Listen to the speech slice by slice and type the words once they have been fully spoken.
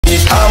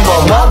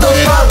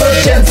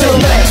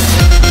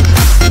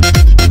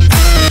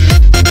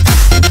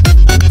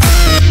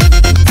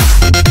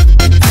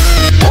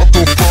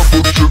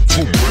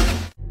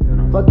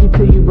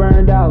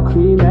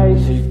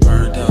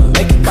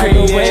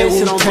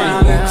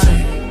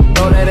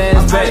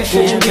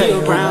shouldn't be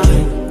around me.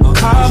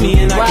 Call me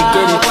and I can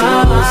get it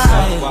close.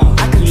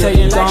 I can tell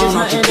you like it's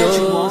nothing that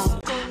you want.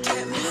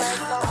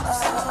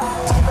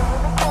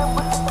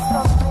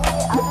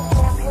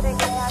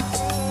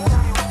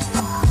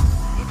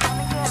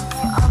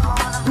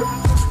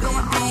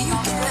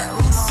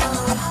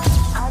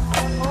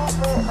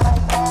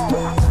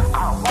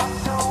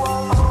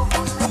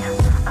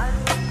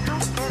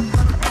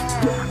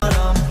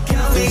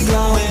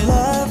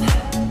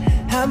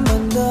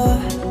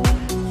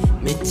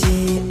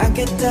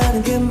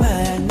 않겠다는 그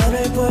말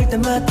너를 볼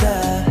때마다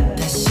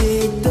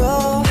다시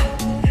또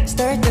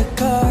start the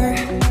car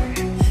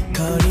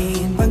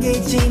거린 방에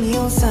있지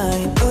neon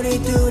sign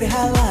우리 둘의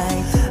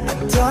highlight I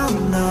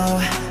don't know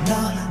no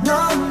no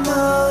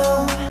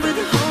no with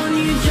a whole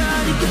new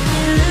job to get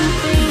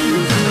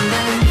things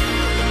tonight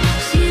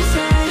she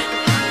said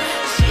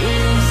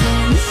she's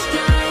in the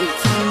sky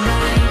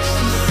tonight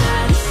she's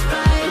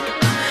satisfied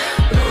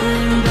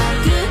rolling back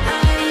her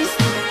eyes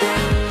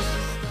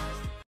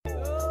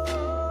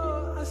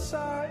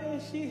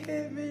She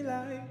hit me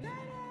like,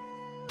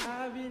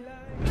 I be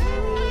like,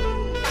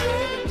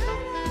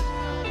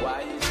 why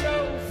you so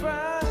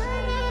fine?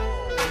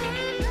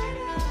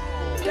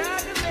 Got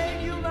to make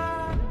you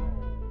mine.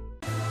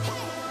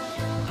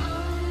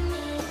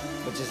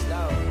 But just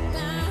know,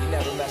 you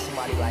never met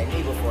somebody like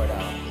me before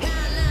though.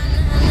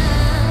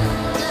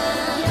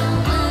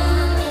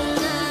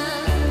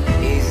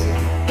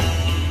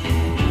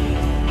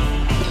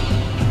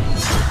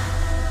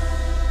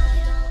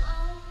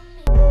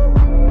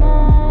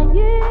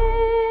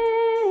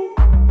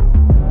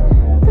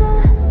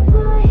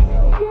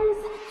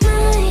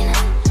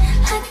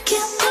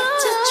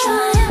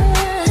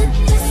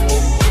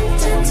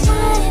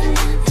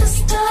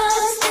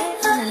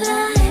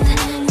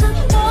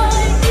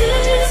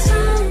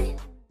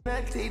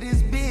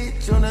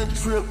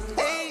 Trip.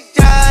 Hey,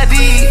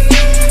 Shawty,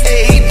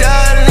 hey,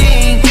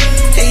 darling,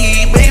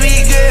 hey, baby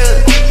girl,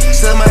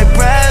 so my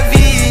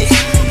private,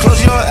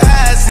 close your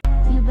eyes.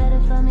 You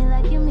better for me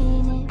like you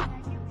mean it.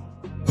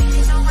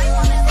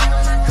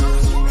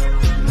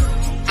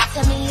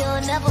 Tell me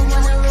you'll never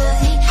wanna lose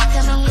me.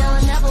 Tell me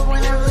you'll never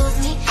wanna lose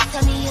me.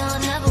 Tell me you'll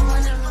never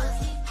wanna lose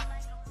me.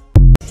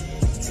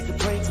 Take a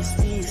break and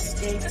speed,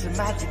 escape to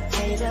my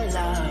Decatur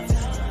love.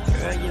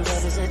 Girl, your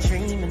love is a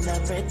dream and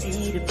I'm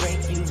ready to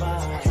break you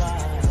off.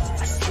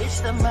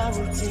 Switched up my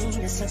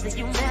routine, it's something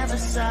you never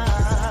saw.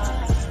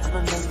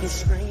 I'ma make it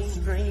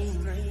scream,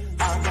 ring, ring,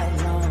 all night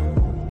long.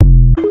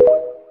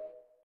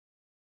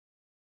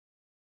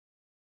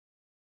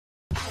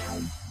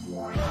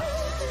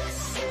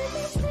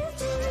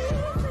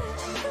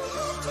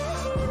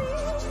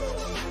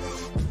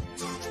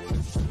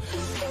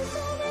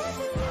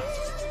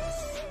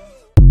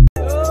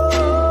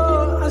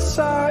 Oh, I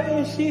saw it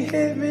and she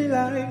hit me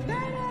like,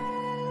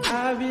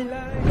 I be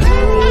like,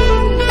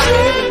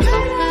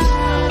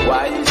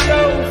 why you so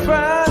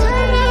fine?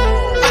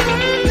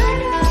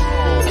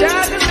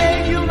 Got to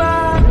make you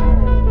mine.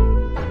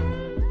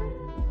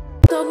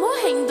 Tô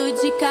morrendo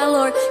de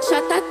calor,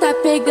 chata tá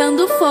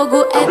pegando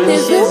fogo. É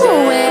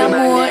tesão ou é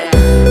amor?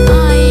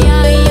 Ai,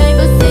 ai, ai,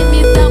 você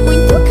me dá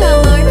muito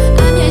calor.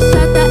 A minha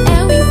chata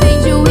é o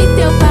incêndio e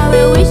teu pau é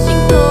o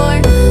extintor.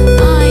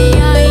 Ai,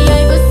 ai,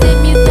 ai, você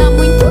me dá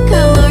muito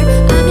calor.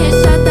 A minha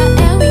chata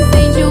é o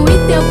incêndio e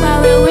teu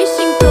pau é o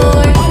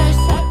extintor.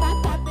 Chata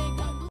tá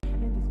pegando.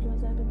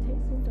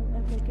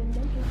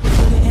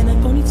 In a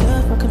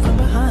ponytail, fucking from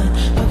behind,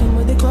 fucking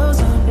with their clothes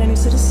on,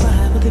 panties to the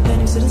side, with their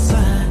panties to the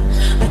side,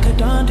 like a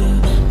dawn do.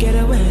 Get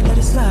away, let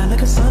it slide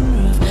like a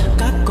sunroof.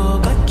 Got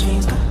gold, got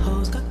jeans, got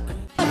hoes, got.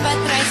 Pra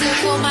trás eu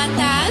vou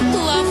matar a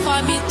tua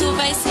fome, tu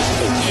vai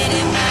sempre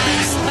querer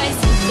mais, vai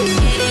sempre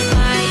querer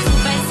mais,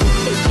 vai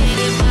sempre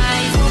querer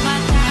mais. Vou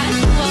matar a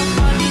tua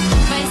fome, tu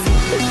vai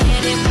sempre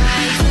querer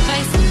mais,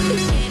 vai sempre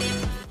querer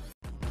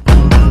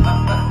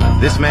mais.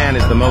 This man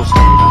is the most.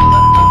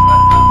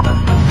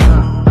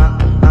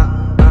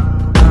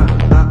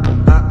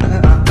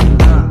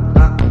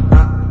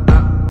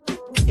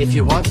 If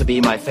you want to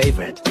be my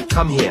favorite,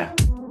 come here.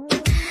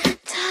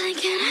 Darling,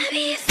 can I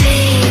be your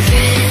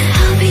favorite?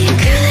 I'll be your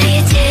girl that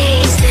you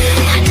taste it.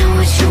 I know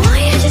what you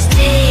want, you just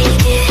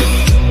take it.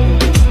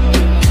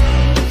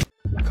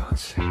 I can't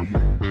see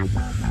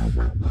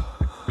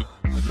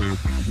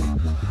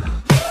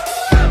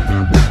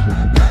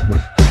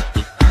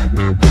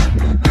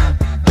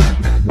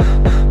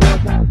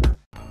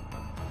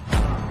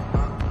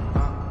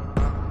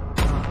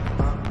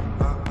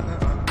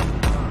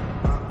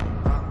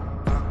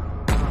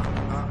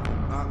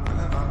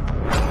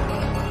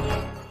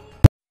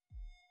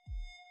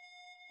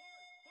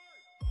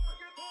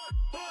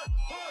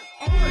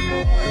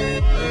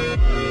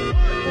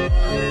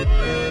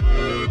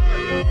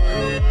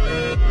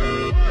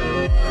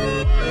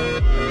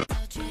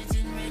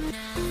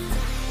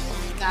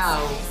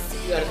Now,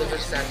 you are the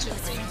Versace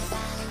queen.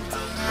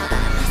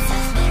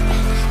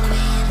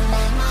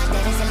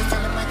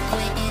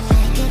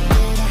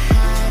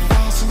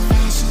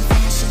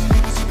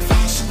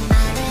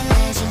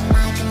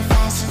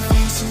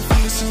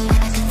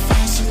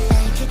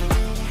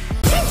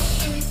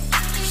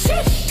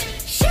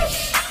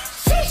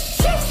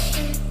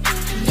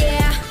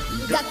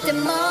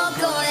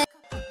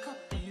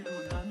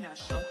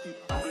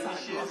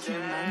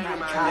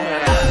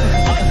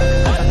 Yeah.